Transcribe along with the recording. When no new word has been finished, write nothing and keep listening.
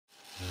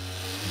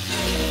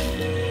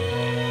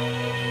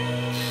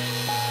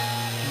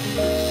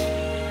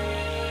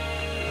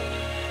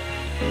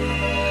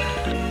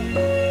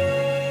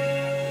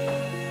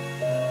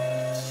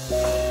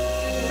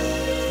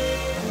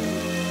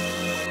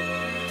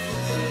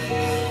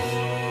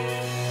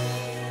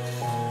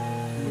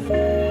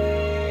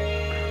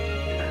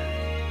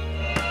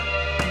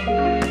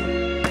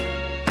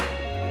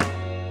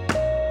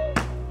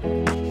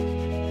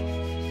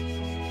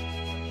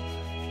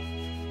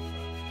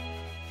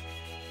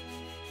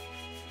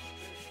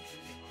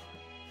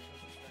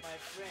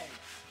friend.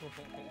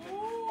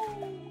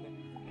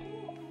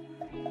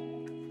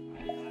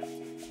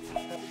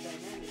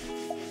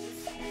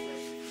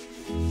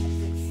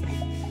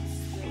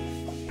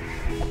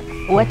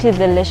 What is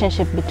the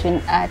relationship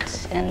between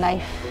art and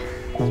life?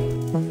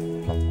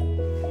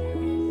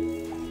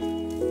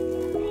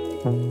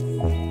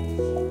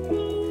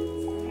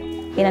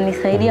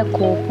 Inanisaidia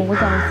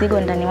kupunguza mzigo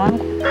ndani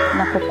wangu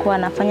napokuwa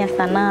nafanya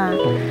sanaa.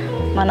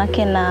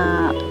 Manake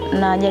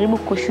najaribu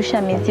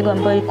kushusha mizigo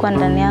ambayo ilikuwa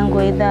ndani yangu,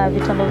 aidha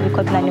vitu ambavyo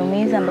vilikuwa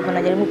vinaniumiza ambavyo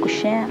najaribu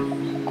kushare.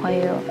 Kwa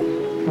hiyo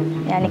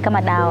yani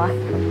kama dawa.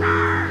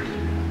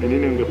 Ni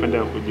nini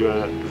ungependa kujua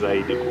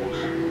zaidi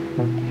kuhusu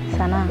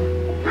sanaa?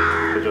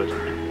 Chochote.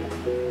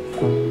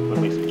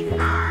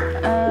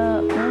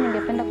 Mimi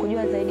ningependa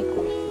kujua zaidi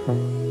kuhusu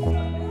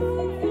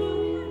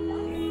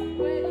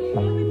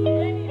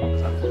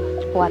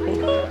wapi?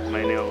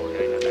 Maeneo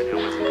ya ndani au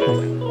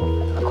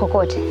mazingira?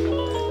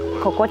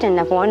 Kokote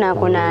ninapoona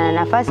kuna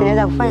nafasi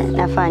naweza kufanya,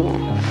 nafanya.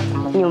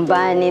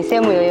 Nyumbani,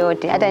 sehemu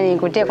yoyote, hata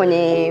nikutie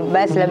kwenye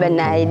basi labda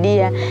na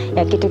idea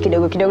ya kitu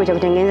kidogo kidogo cha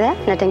kutengeneza,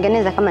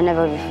 natengeneza kama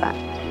ninavyovifaa.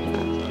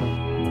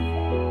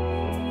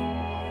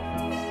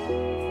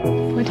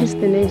 What is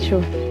the nature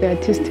of the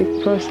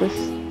artistic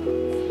process?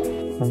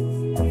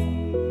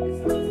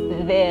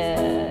 The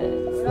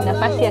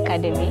Nafasi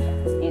Academy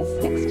is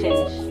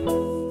exchange.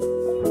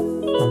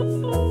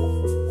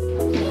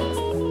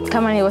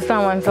 Kama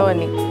nilivyosema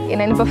mwanzoni,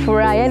 inanipa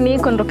furaha. Yani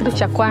iko ndo kitu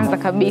cha kwanza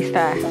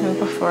kabisa.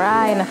 Inanipa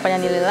furaha, inafanya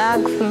ni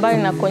relax,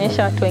 mbali na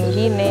kuonyesha watu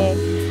wengine,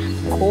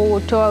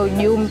 kutoa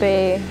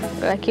ujumbe,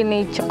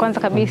 lakini cha kwanza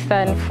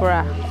kabisa ni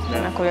furaha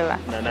na kurelax.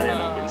 Na nani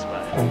anakuinspire?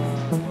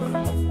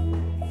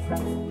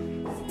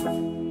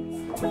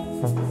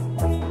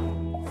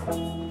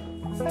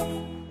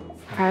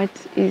 Art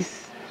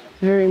is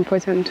very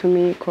important to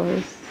me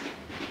because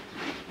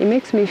it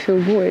makes me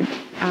feel good.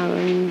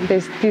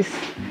 There's this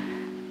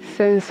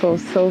sense of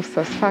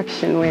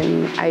self-satisfaction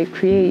when I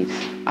create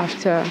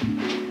after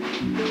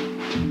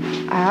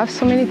I have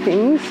so many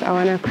things I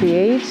want to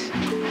create,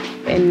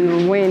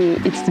 and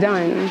when it's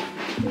done,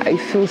 I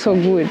feel so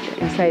good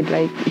inside,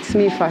 like it's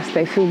me first,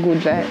 I feel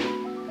good that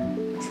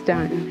it's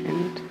done.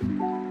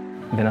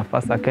 And the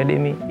Nafasi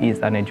Academy is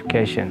an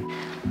education.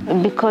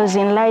 Because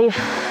in life,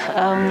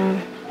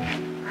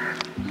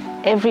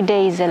 every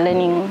day is a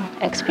learning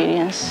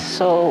experience,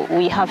 so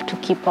we have to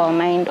keep our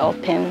mind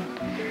open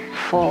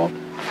for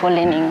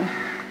learning.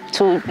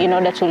 In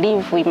order to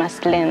live, we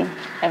must learn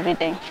every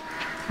day.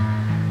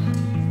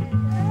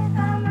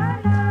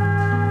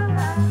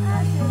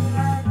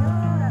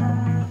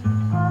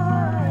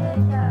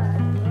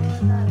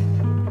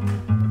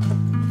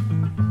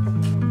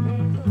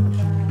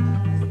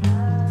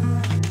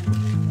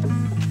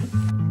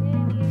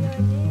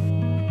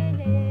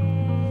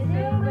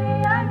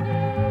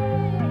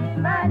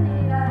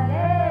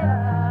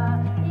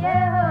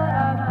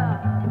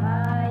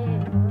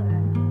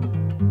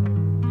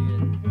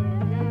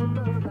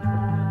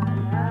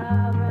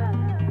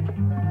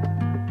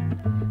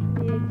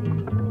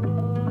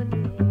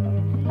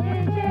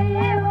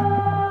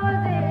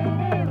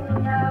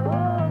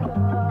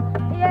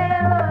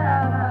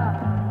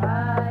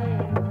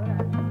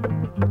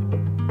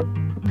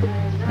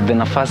 The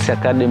Nafasi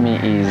Academy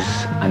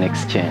is an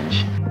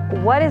exchange.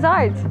 What is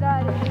art?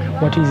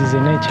 What is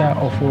the nature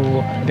of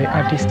the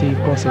artistic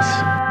process?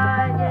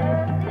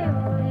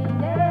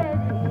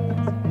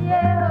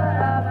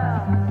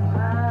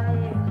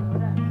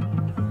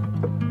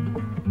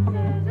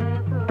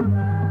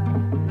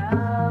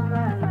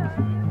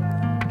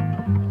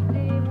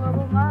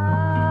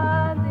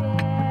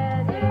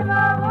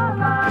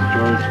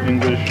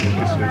 English,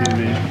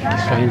 Kiswahili.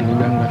 Kiswahili ni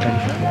lugha ya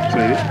taifa.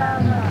 Kiswahili?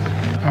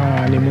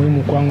 Ni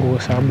muhimu kwangu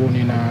kwa sababu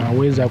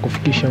ninaweza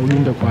kufikisha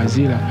ujumbe kwa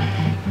hadhira,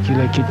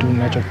 kile kitu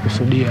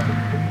ninachokusudia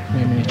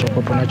mimi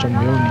nilichokuwa nacho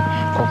moyoni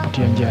kwa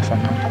kupitia njia ya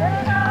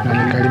sanaa,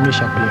 na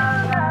nikalimisha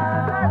pia.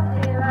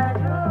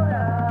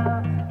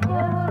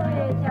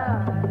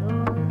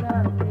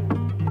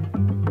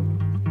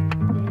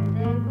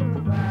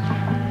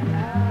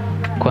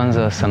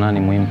 Kwanza sanaa ni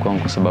muhimu kwangu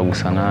kwa sababu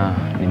sanaa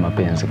ni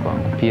mapenzi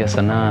kwangu. Pia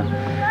sanaa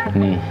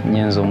ni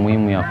nyenzo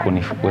muhimu ya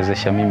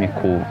kuniwezesha mimi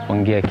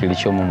kuongea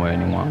kilichomo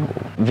moyoni mwangu.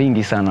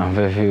 Vingi sana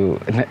ambavyo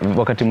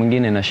wakati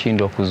mwingine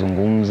nashindwa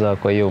kuzungumza,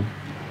 kwa hiyo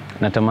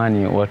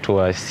natamani watu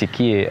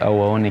wasikie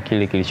au waone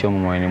kile kilichomo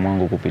moyoni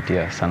mwangu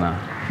kupitia sanaa.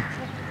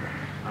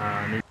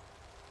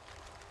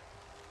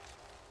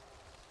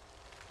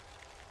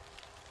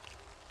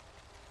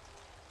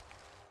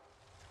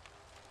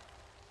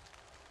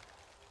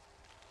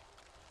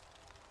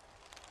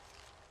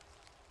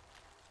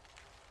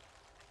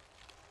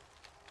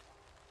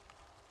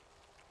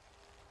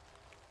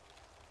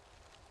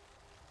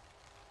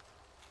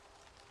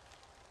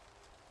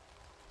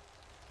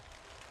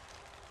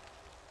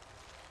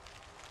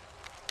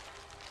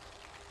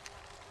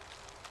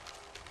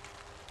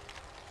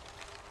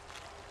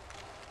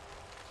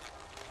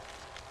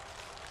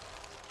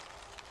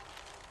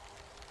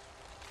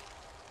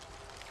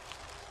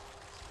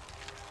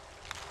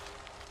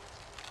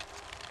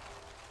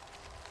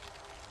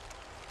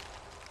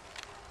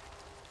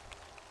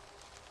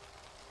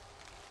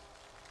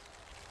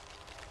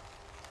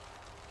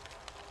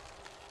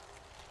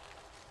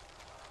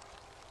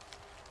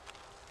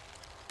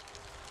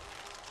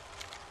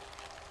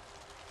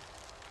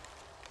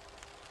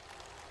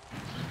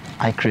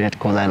 I create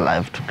because I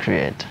love to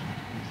create.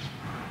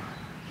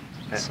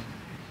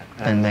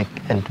 And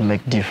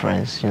make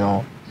difference, you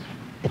know.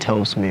 It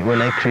helps me.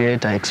 When I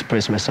create, I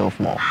express myself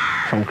more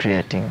from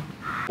creating.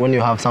 When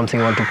you have something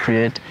you want to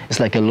create, it's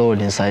like a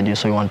load inside you,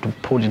 so you want to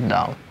put it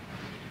down.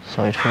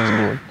 So it feels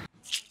good.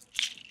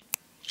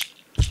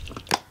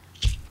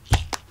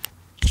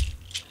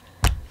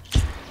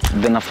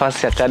 The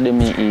Nafasi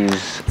Academy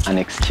is an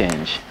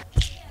exchange.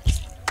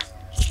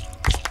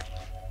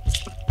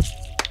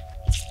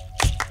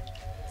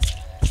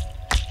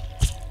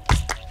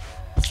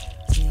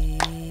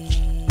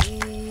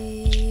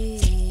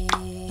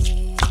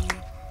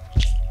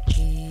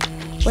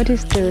 What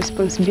is the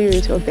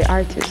responsibility of the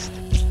artist?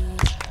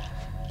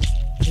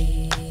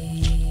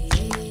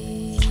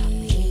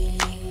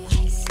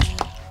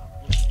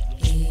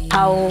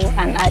 How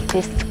an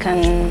artist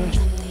can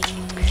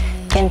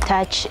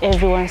touch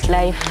everyone's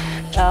life,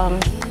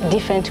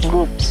 different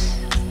groups,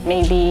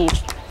 maybe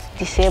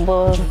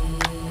disabled,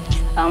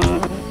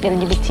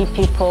 LGBT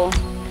people,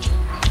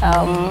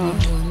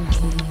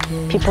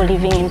 people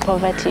living in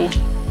poverty.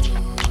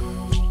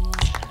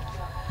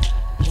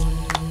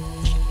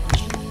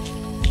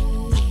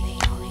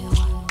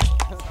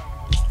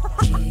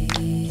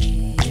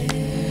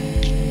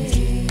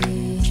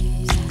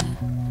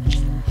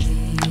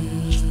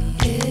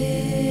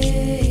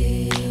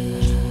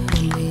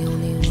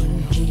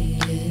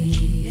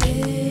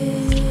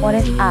 What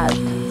is art?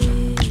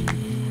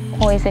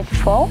 Who is it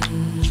for,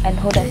 and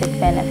who does it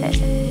benefit?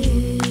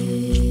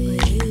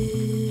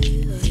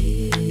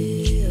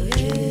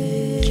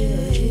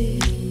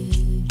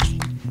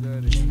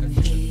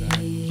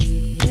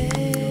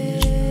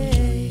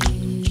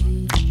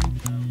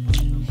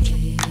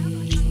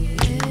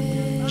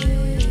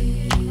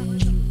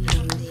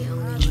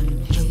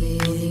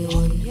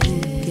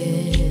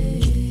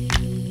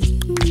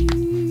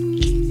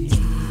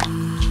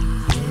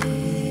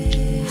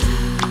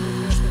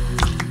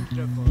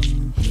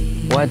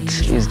 What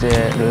is the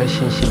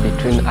relationship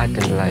between art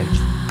and life?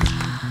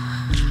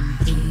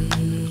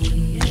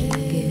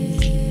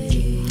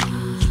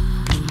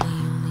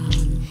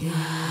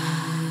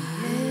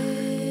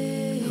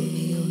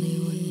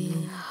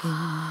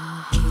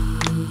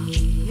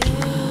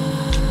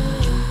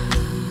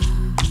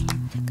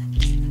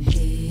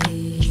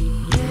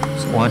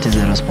 What is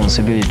the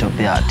responsibility of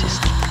the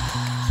artist?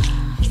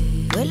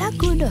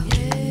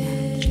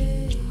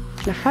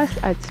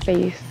 Nafasi Art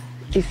Space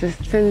is a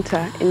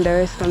center in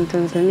Dar es Salaam,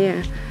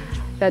 Tanzania,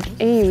 that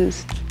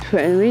aims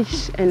to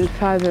enrich and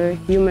further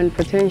human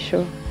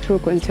potential through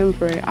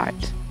contemporary art.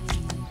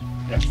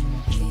 Yeah.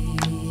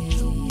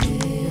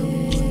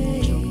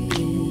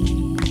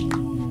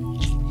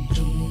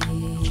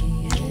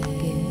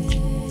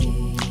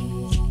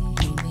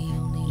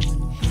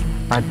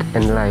 Art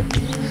and life,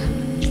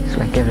 it's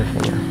like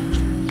everything.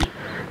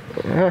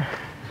 Yeah.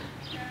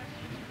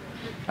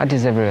 Art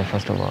is everywhere,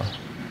 first of all.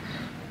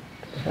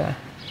 Yeah.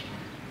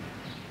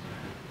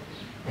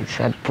 It's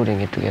hard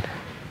putting it together.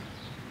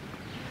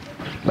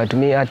 But to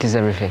me, art is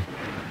everything.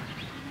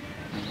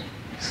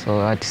 So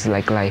art is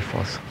like life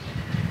also.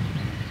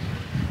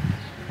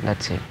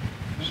 That's it.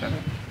 Sure.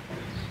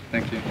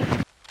 Thank you.